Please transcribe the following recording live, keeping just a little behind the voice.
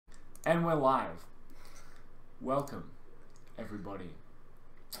And we're live. Welcome, everybody,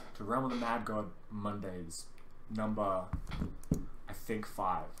 to Realm of the Mad God Mondays, number, I think,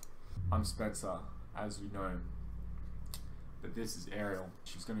 5. I'm Spencer, as you know, but this is Ariel.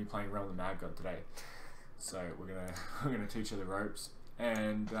 She's going to be playing Realm of the Mad God today, so we're gonna teach her the ropes,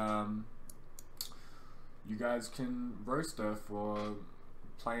 and you guys can roast her for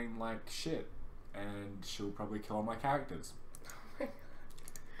playing like shit, and she'll probably kill all my characters.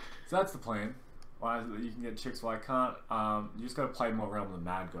 So that's the plan. Why is it that you can get chicks while I can't? You just gotta play more Realm of the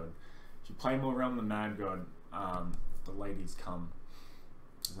Mad God. If you play more Realm of the Mad God, the ladies come.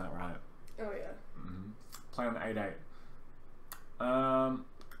 Isn't that right? Oh yeah. Play on the 8-8.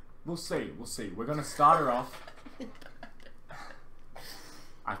 We'll see. We're gonna start her off.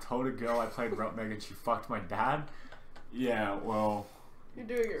 I told a girl I played Thotmg and she fucked my dad. Yeah, well, you're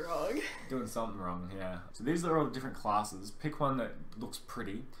doing it wrong. Doing something wrong, yeah. So these are all the different classes. Pick one that looks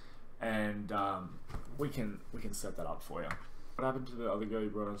pretty, and we can set that up for you. What happened to the other girl you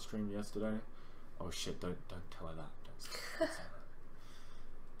brought on stream yesterday? Oh shit! Don't tell her that. Don't say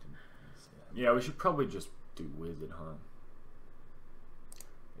that. Yeah, we should probably just do wizard, huh?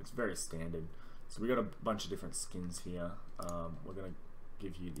 It's very standard. So we got a bunch of different skins here. We're gonna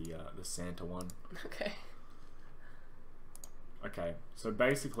give you the Santa one. Okay. Okay, so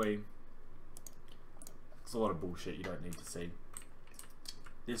basically, it's a lot of bullshit you don't need to see.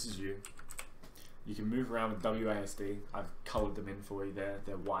 This is you. You can move around with WASD. I've coloured them in for you there.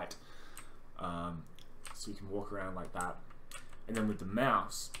 They're white. So you can walk around like that. And then with the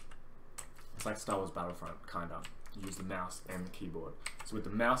mouse, it's like Star Wars Battlefront, kinda. You use the mouse and the keyboard. So with the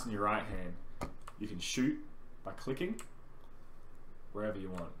mouse in your right hand, you can shoot by clicking wherever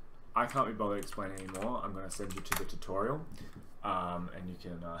you want. I can't be bothered explaining anymore. I'm going to send you to the tutorial, and you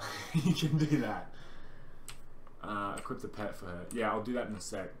can you can do that. Equip the pet for her. Yeah, I'll do that in a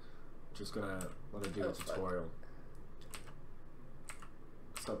sec. Just gonna let her do the tutorial.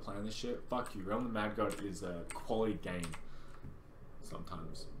 Stop playing this shit. Fuck you. Realm of the Mad God is a quality game.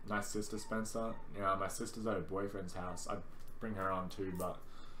 Sometimes. Nice sister, Spencer. Yeah, my sister's at her boyfriend's house. I'd bring her on too, but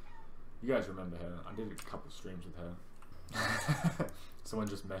you guys remember her. I did a couple streams with her. Someone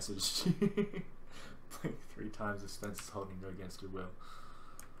just messaged you. Playing 3 times if Spencer's holding you against your will.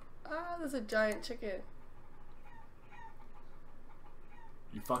 Ah, there's a giant chicken.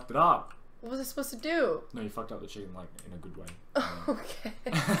 You fucked it up. What was I supposed to do? No, you fucked up the chicken like in a good way. Okay.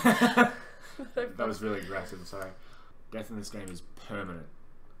 That was really aggressive, sorry. Death in this game is permanent.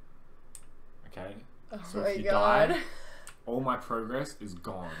 Okay? Oh so my if you god. die, all my progress is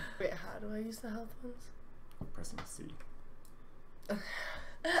gone. Wait, how do I use the health ones? Pressing C.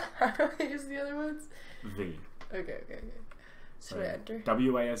 How do I use the other ones? V. Okay. So should I enter?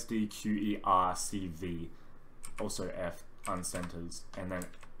 WASDQERCV. Also F uncenters, and then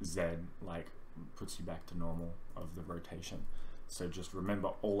Z like puts you back to normal of the rotation. So just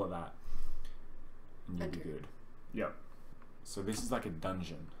remember all of that, and you'll be good. Yep. So this is like a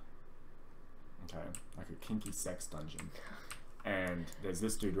dungeon. Okay, like a kinky sex dungeon. And there's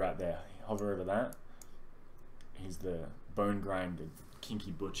this dude right there. Hover over that. He's the bone grinded kinky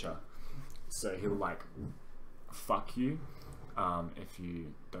butcher. So he'll like fuck you if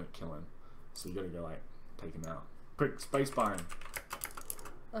you don't kill him. So you gotta go like take him out. Quick, spacebar him.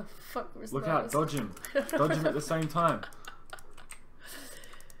 Oh fuck, where's Look the out, dodge him. Dodge him at the same time.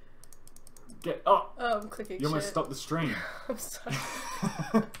 Oh, I'm clicking You almost stopped the stream. I'm sorry.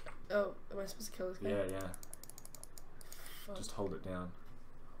 Oh, am I supposed to kill this guy? Yeah. Fuck. Just hold it down.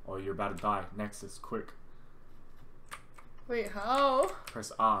 Or you're about to die. Nexus, quick. Wait, how?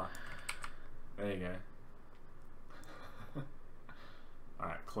 Press R. There you go.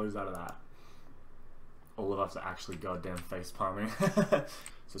 Alright, close out of that. All of us are actually goddamn face palming.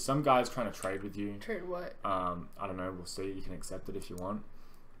 So some guy's trying to trade with you. Trade what? I don't know, we'll see. You can accept it if you want.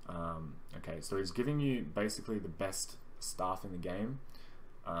 Okay, so he's giving you basically the best staff in the game.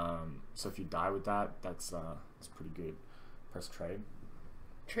 So if you die with that, that's pretty good. Press trade.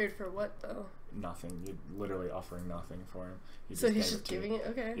 Trade for what though? Nothing. You're literally offering nothing for him. So he's just giving it?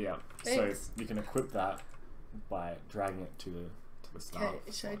 Okay. Yeah. Thanks. So you can equip that by dragging it to the staff.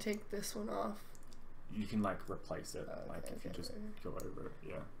 Okay, should I take this one off? You can like replace it, like if you just go over it,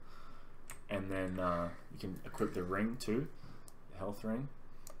 yeah. And then you can equip the ring too, the health ring.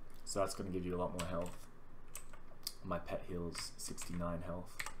 So that's going to give you a lot more health. My pet heals 69 health.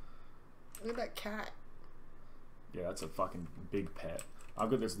 Look at that cat. Yeah, that's a fucking big pet. I've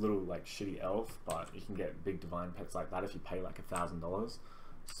got this little like shitty elf, but you can get big divine pets like that if you pay like $1,000.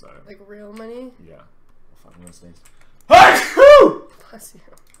 So like real money? Yeah. I'll fucking listen. Bless you.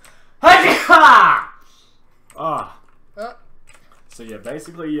 Ah! So yeah,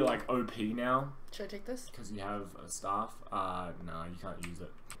 basically you're like OP now. Should I take this? Because you have a staff. No, you can't use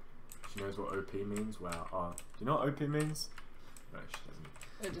it. She knows what OP means. Wow. Oh, do you know what OP means? No, she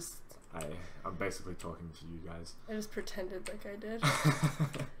doesn't. I'm basically talking to you guys. I just pretended like I did.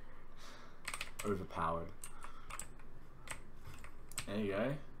 Overpowered. There you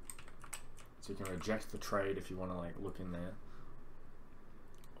go. So you can reject the trade if you want to like look in there,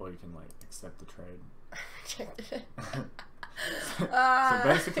 or you can like accept the trade. I rejected it. So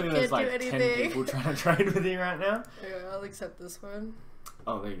basically, there's like 10 people trying to trade with you right now. Okay, I'll accept this one.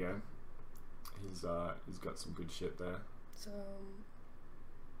 Oh, there you go. He's got some good shit there. So.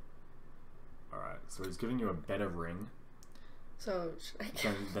 Alright, so he's giving you a better ring. So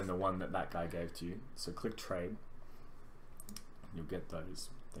than the one that guy gave to you. So click trade. You'll get those.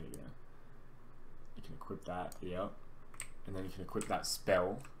 There you go. You can equip that, yeah. And then you can equip that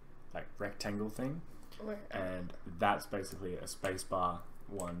spell, like rectangle thing. Where? And that's basically a spacebar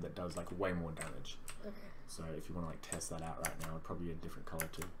one that does like way more damage. Okay. So if you want to like test that out right now, it'd probably be a different color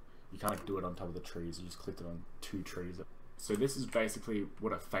too. You can't like do it on top of the trees, you just click it on 2 trees. So this is basically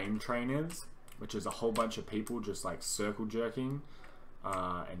what a fame train is, which is a whole bunch of people just like circle jerking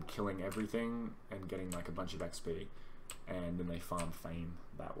and killing everything and getting like a bunch of XP, and then they farm fame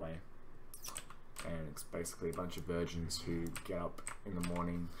that way. And it's basically a bunch of virgins who get up in the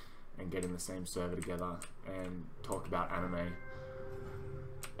morning and get in the same server together and talk about anime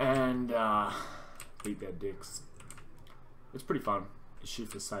and beat their dicks. It's pretty fun. Is she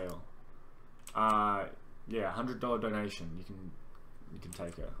for sale? Yeah, $100 donation. You can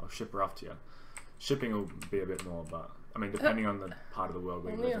take her. I'll ship her off to you. Shipping will be a bit more, but I mean, depending on the part of the world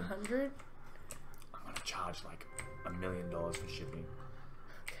we live in. Only 100? I'm gonna charge like $1 million for shipping.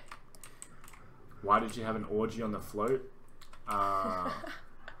 Okay. Why did you have an orgy on the float?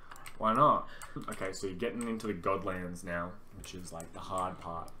 Why not? Okay, so you're getting into the Godlands now, which is like the hard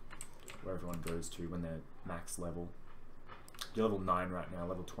part, where everyone goes to when they're max level. You're level 9 right now.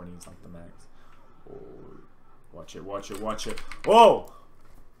 Level 20 is like the max. Oh, watch it, watch it, watch it. Whoa!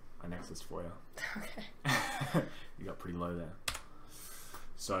 I nexus for you. Okay. You got pretty low there.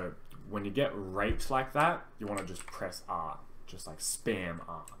 So when you get raped like that, you want to just press R. Just like spam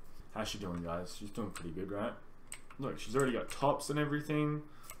R. How's she doing, guys? She's doing pretty good, right? Look, she's already got tops and everything.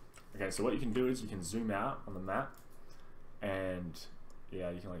 Okay, so what you can do is you can zoom out on the map, and yeah,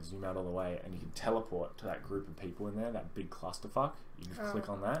 you can like zoom out all the way, and you can teleport to that group of people in there, that big clusterfuck. You just click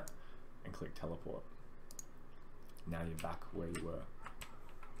on that and click teleport. Now you're back where you were.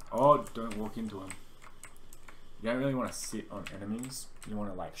 Oh, don't walk into them. You don't really want to sit on enemies. You want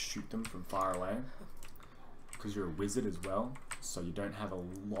to like shoot them from far away, because you're a wizard as well, so you don't have a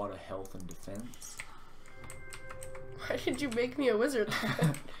lot of health and defense. Why did you make me a wizard?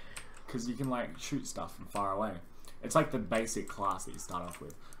 Because you can like shoot stuff from far away. It's like the basic class that you start off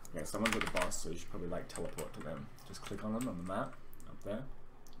with. Okay, someone's at the boss, so you should probably like teleport to them. Just click on them on the map, up there.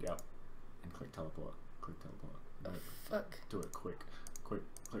 Yep. And click teleport. Click teleport. Oh, fuck. Do it quick. Quick.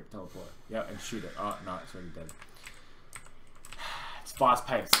 Click teleport. Yep, and shoot it. Oh, no, it's already dead. It's fast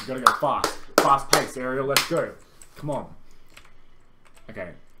paced. You gotta go fast. Fast paced, Ariel. Let's go. Come on.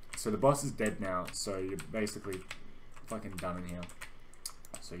 Okay, so the boss is dead now, so you're basically fucking done in here.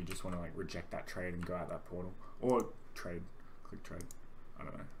 So you just want to like reject that trade and go out that portal. Or trade. Click trade. I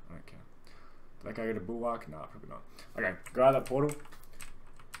don't know. I don't care. Did that guy get a bulwark? No, probably not. Okay, go out that portal.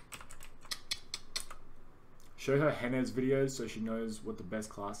 Show her Henna's videos so she knows what the best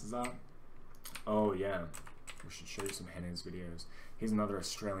classes are. Oh yeah. We should show you some Henna's videos. He's another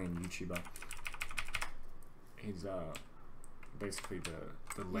Australian YouTuber. He's basically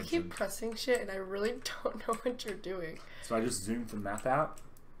the legend. You keep pressing shit and I really don't know what you're doing. So I just zoomed the map out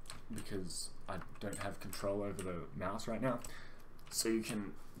because I don't have control over the mouse right now. So you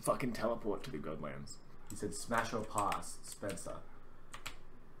can fucking teleport to the Godlands. He said smash or pass, Spencer.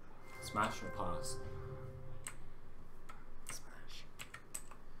 Smash or pass? Smash.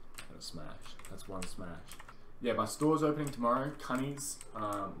 That's a smash. That's one smash. Yeah, my store's opening tomorrow. Cunnies,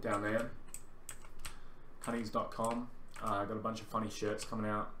 down there. Cunnies.com. I got a bunch of funny shirts coming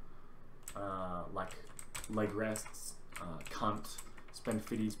out, like leg rests, cunt, spend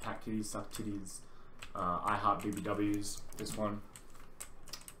fitties, pack kitties, suck titties, I heart BBWs, this one,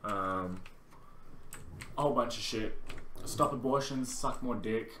 a whole bunch of shit, stop abortions, suck more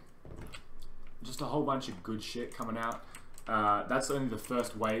dick, just a whole bunch of good shit coming out. That's only the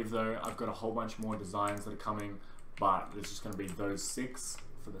first wave though. I've got a whole bunch more designs that are coming, but there's just going to be those 6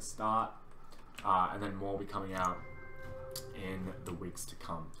 for the start, and then more will be coming out in the weeks to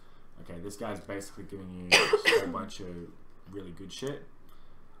come. Okay, this guy's basically giving you a whole bunch of really good shit.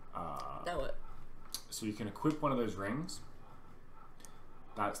 Now what? So you can equip one of those rings,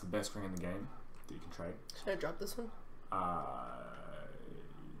 That's the best ring in the game that you can trade. Should I drop this one?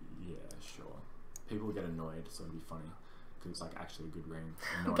 Yeah, sure. People will get annoyed, so it'll be funny. Because it's like actually a good ring.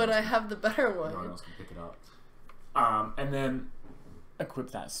 But I have the better one. No one else can pick it up. And then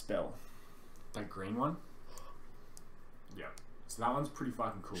equip that spell. That green one. Yeah. So that one's pretty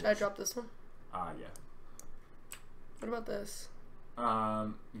fucking cool. Should I drop this one? Yeah. What about this?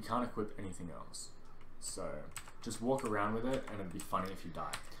 You can't equip anything else. So just walk around with it and it'd be funny if you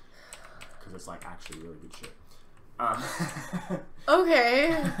die. Because it's like actually really good shit.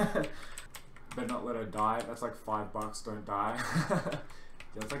 Okay. But not let her die. That's like $5, don't die.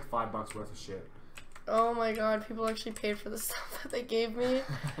 That's like $5 worth of shit. Oh my god, people actually paid for the stuff that they gave me.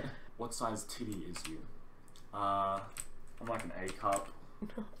 What size titty is you? I'm like an A cup.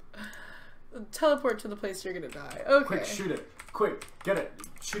 Teleport to the place you're gonna die. Okay. Quick, shoot it. Quick, get it.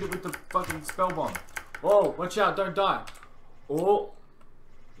 Shoot it with the fucking spell bomb. Oh, watch out, don't die. Oh.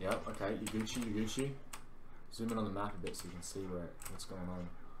 Yep, okay, you Gucci. Zoom in on the map a bit so you can see what's going on.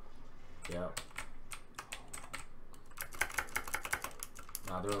 Yep.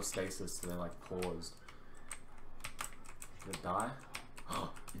 Nah, they're all stasis, so they're like paused. Did it die?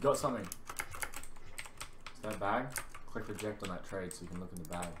 Oh, you got something. Is that bag? Click reject on that trade so you can look in the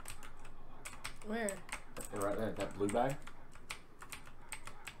bag. Where? Right there, that blue bag.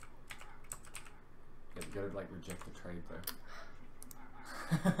 Yeah, you gotta like reject the trade though.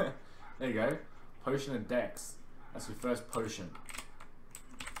 There you go. Potion and Dex. That's your first potion.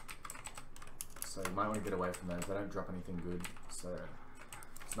 So you might want to get away from those. They don't drop anything good, so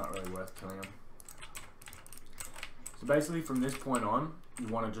it's not really worth killing them. So basically from this point on, you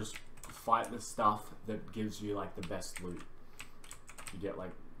want to just fight the stuff that gives you like the best loot. You get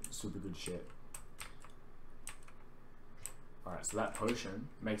like super good shit. Alright, so that potion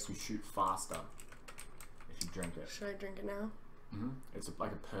makes you shoot faster if you drink it. Should I drink it now? It's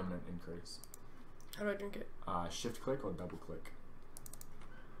like a permanent increase. How do I drink it? Shift click or double click?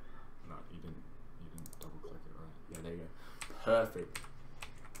 No, you didn't double click it, right? Yeah, there you go. Perfect.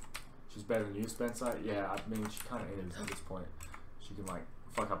 She's better than you, Spencer. Yeah, I mean, she kind of is at this point. She can like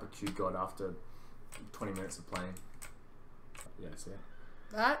fuck up a cute god after 20 minutes of playing. Yeah, see it?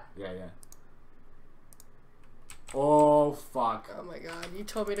 That? Yeah. Oh, fuck. Oh my god, you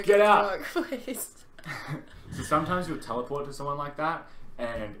told me to Get go out. please. So sometimes you'll teleport to someone like that,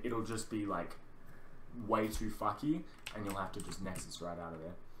 and it'll just be like way too fucky, and you'll have to just nexus right out of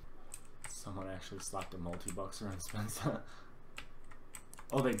there. Someone actually slapped a multi-boxer on Spencer.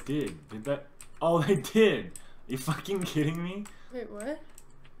 Oh, they did. Did that? Oh, they did. Are you fucking kidding me? Wait, what?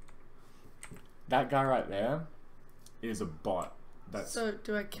 That guy right there is a bot. So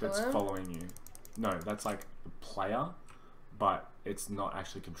do I kill him? That's following you. No, that's like a player, but it's not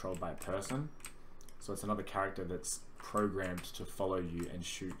actually controlled by a person. So it's another character that's programmed to follow you and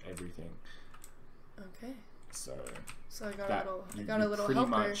shoot everything. Okay. So I got a little pretty helper.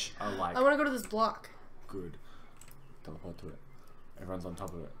 much are like, I want to go to this block. Good. Teleport to it. Everyone's on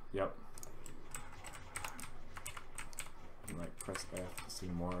top of it. Yep. You like press F to see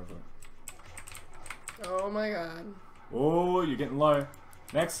more of it. Oh my god. Oh, you're getting low.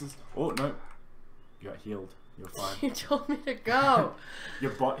 Next is... Oh, no. You got healed. You're fine. You told me to go.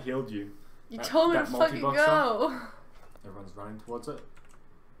 Your bot healed you. You told me to fucking go. Everyone's running towards it.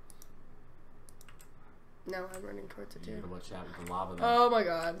 No, I'm running towards it too. You gotta watch out with the lava then. Oh my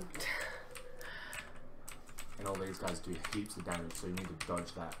god. And all these guys do heaps of damage, so you need to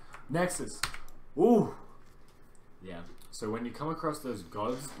dodge that. Nexus! Ooh! Yeah. So when you come across those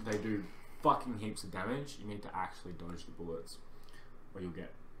gods, they do fucking heaps of damage. You need to actually dodge the bullets, or you'll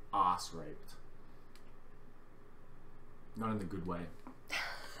get ass raped. Not in the good way.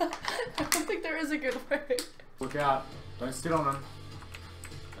 I don't think there is a good way. Look out. Don't sit on them.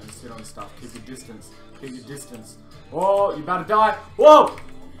 Don't sit on stuff. Keep your distance. Keep your distance. Oh, you about to die. Whoa!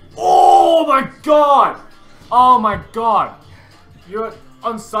 Oh my god! Oh my god! You're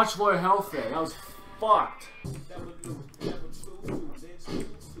on such low health there. That was fucked.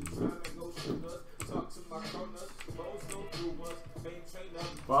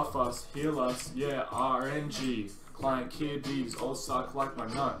 Buff us, heal us, yeah, RNG. Client KDs all suck like my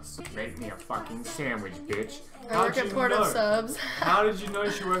nuts. Make me a fucking sandwich, bitch. I work at Port of Subs. How did you know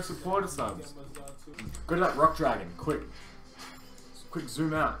she works at Port of Subs? Go to that rock dragon, quick. Quick,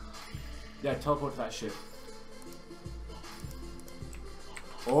 zoom out. Yeah, teleport to that shit.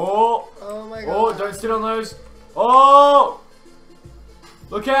 Oh! Oh my god. Oh, don't sit on those. Oh!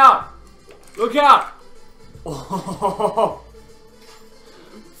 Look out! Look out! Oh!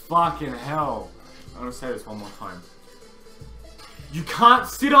 Fucking hell. I'm gonna say this one more time. You can't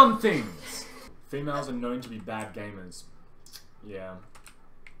sit on things! Females are known to be bad gamers. Yeah.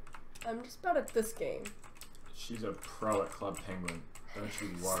 I'm just bad at this game. She's a pro at Club Penguin. Don't you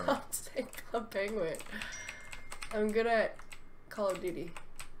worry. Stop saying Club Penguin. I'm good at Call of Duty.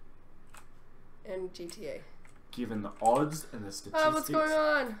 And GTA. Given the odds and the statistics, what's going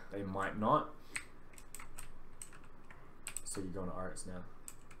on? They might not. So you're going to Oryx now.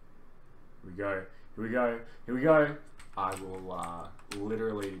 Here we go. Here we go. Here we go. I will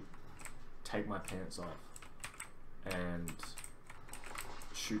literally take my pants off and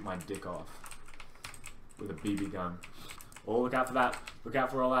shoot my dick off with a BB gun. Oh, look out for that. Look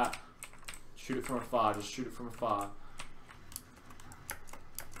out for all that. Shoot it from afar. Just shoot it from afar.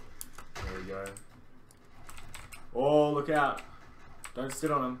 There we go. Oh, look out. Don't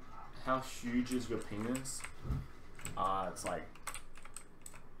sit on him. How huge is your penis? It's like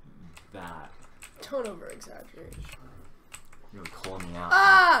that. Don't over exaggerate. You're calling me out.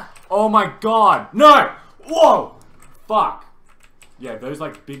 Ah! Oh my god! No! Whoa! Fuck. Yeah, those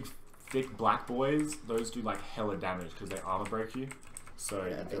like big, thick black boys, those do like hella damage because they armor break you. So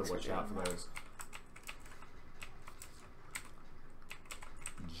Yeah, you gotta watch out for those.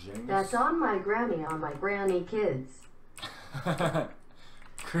 James. That's on my granny kids.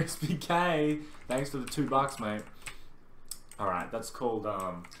 Crispy K, thanks for the $2, mate. Alright, that's called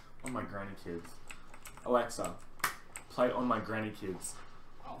On My Granny Kids. Alexa, play On My Granny Kids.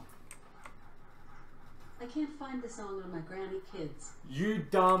 I can't find the song on my granny kids. You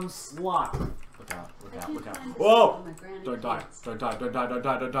dumb slut. Look out, look out, look out. Whoa! Don't die, don't die, don't die, don't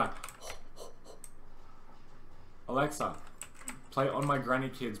die, don't die. Alexa, play On My Granny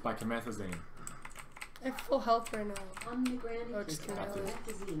Kids by Comethazine. I have full health right now. On the granny Oh, kids just by kidding.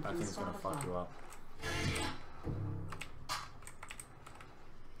 Magazine That from thing's gonna fuck Spotify. you up.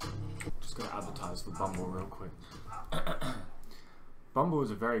 Just gonna advertise for Bumble real quick. Bumble is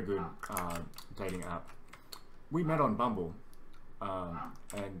a very good dating app. We met on Bumble,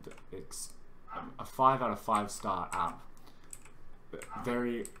 and it's a 5 out of 5 star app.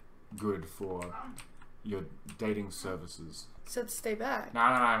 Very good for your dating services. Said stay back. No,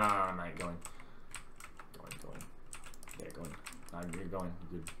 mate, going. Yeah, going. No, you're going.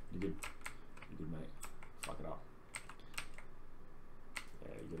 You're good, mate. Fuck it up.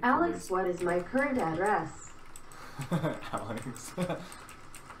 Yeah, you gotta Alex, what is my current address? Alex.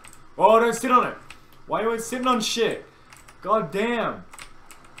 Oh, don't sit on it. Why are you always sitting on shit? God damn.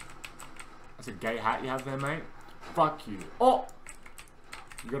 That's a gay hat you have there, mate. Fuck you. Oh!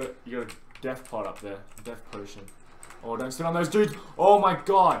 You got a death pot up there. Death potion. Oh, don't sit on those dudes. Oh my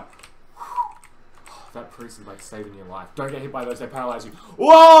god. That priest is like saving your life. Don't get hit by those, they paralyze you.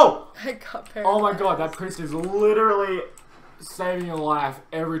 Whoa! I got paralyzed. Oh my god, that priest is literally saving your life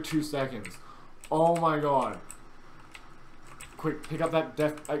every 2 seconds. Oh my god. Quick, pick up that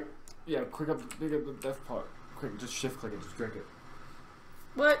death... yeah, pick up the death pot. Quick, just shift click it, just drink it.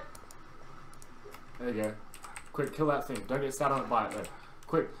 What? There you go. Quick, kill that thing. Don't get sat on it by it though.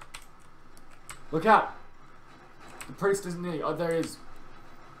 Quick. Look out! The priest isn't near you. Oh, there he is.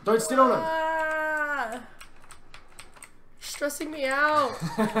 Don't sit on him! Ah! Stressing me out.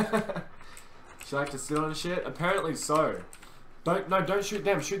 She like to sit on shit? Apparently so. Don't shoot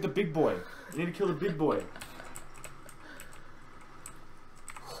them. Shoot the big boy. You need to kill the big boy.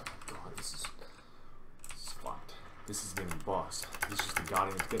 Oh my god, this is fucked. This isn't even the boss. This is just the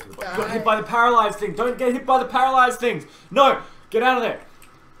guardian to get to the boss. You got hit by the paralyzed thing. Don't get hit by the paralyzed things. No, get out of there.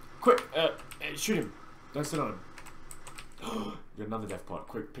 Quick, shoot him. Don't sit on him. You got another death pot.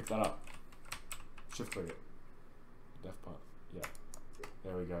 Quick, pick that up. Shift click it. Death pot. Yeah.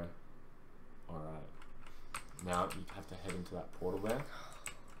 There we go. Alright. Now you have to head into that portal there.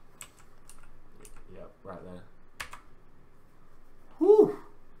 Yep, right there. Whew!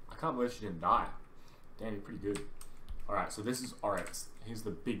 I can't believe she didn't die. Damn, you're pretty good. Alright, so this is Oryx. He's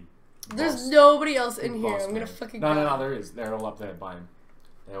the big There's boss. nobody else in Big here. boss I'm gonna man. fucking No, there is. They're all up there by him.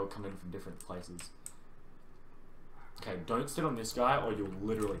 They all come in from different places. Okay, don't sit on this guy or you'll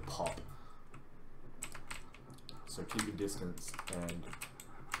literally pop. So keep your distance and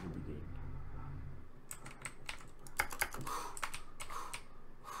you'll be good.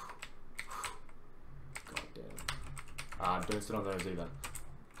 God damn. Don't sit on those either.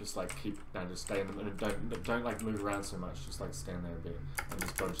 Just like just stay in them and don't like move around so much. Just like stand there a bit and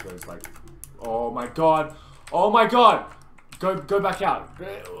just dodge those like. Oh my god! Oh my god! Go back out.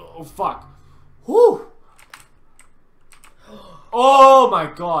 Oh fuck! Whoo! Oh my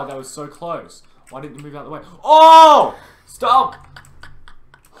god, that was so close. Why didn't you move out of the way? Oh! Stop!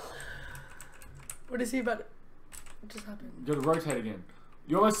 What is he about? What just happened? You gotta rotate again.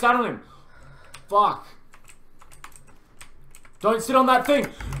 You almost sat on him. Fuck. Don't sit on that thing.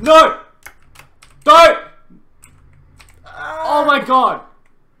 No! Don't! Oh my god!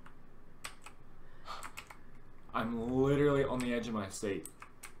 I'm literally on the edge of my seat.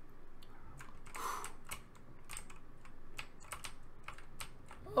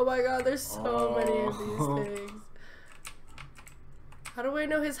 Oh my god, there's so many of Oh. these things. How do I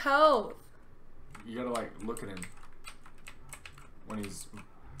know his health? You gotta like look at him when he's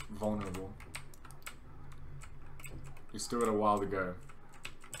vulnerable. You still got a while to go.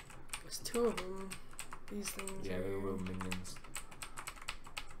 There's 2 of them. These things. Yeah, they're little minions.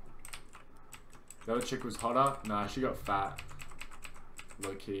 The other chick was hotter. Nah, she got fat.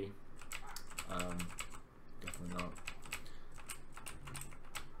 Low key. Definitely not.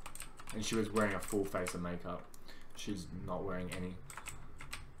 And she was wearing a full face of makeup. She's not wearing any.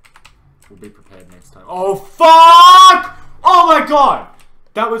 We'll be prepared next time. Oh fuck! Oh my god!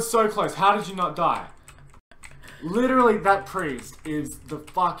 That was so close. How did you not die? Literally, that priest is the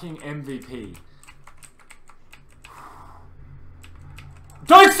fucking MVP.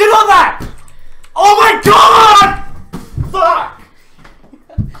 Don't sit on that! Oh my god! Fuck!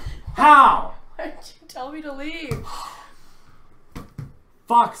 How? Why did you tell me to leave?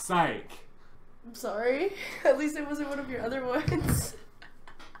 Fuck's sake. I'm sorry. At least it wasn't one of your other ones.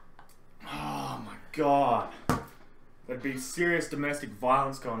 Oh my god. There'd be serious domestic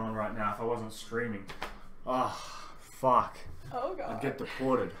violence going on right now if I wasn't streaming. Oh, fuck. Oh god. I'd get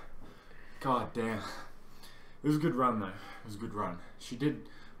deported. God damn. It was a good run though. It was a good run. She did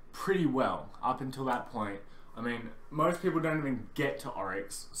pretty well up until that point. I mean, most people don't even get to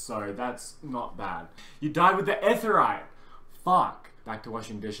Oryx, so that's not bad. You died with the Aetheryte! Fuck. Back to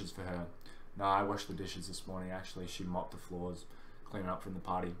washing dishes for her. No, I washed the dishes this morning actually. She mopped the floors, cleaning up from the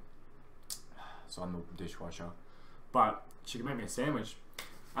party. So I'm the dishwasher. But she can make me a sandwich.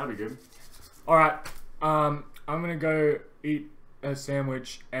 That'd be good. Alright. I'm gonna go eat a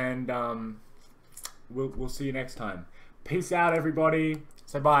sandwich and we'll see you next time. Peace out everybody.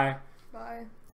 Say bye. Bye.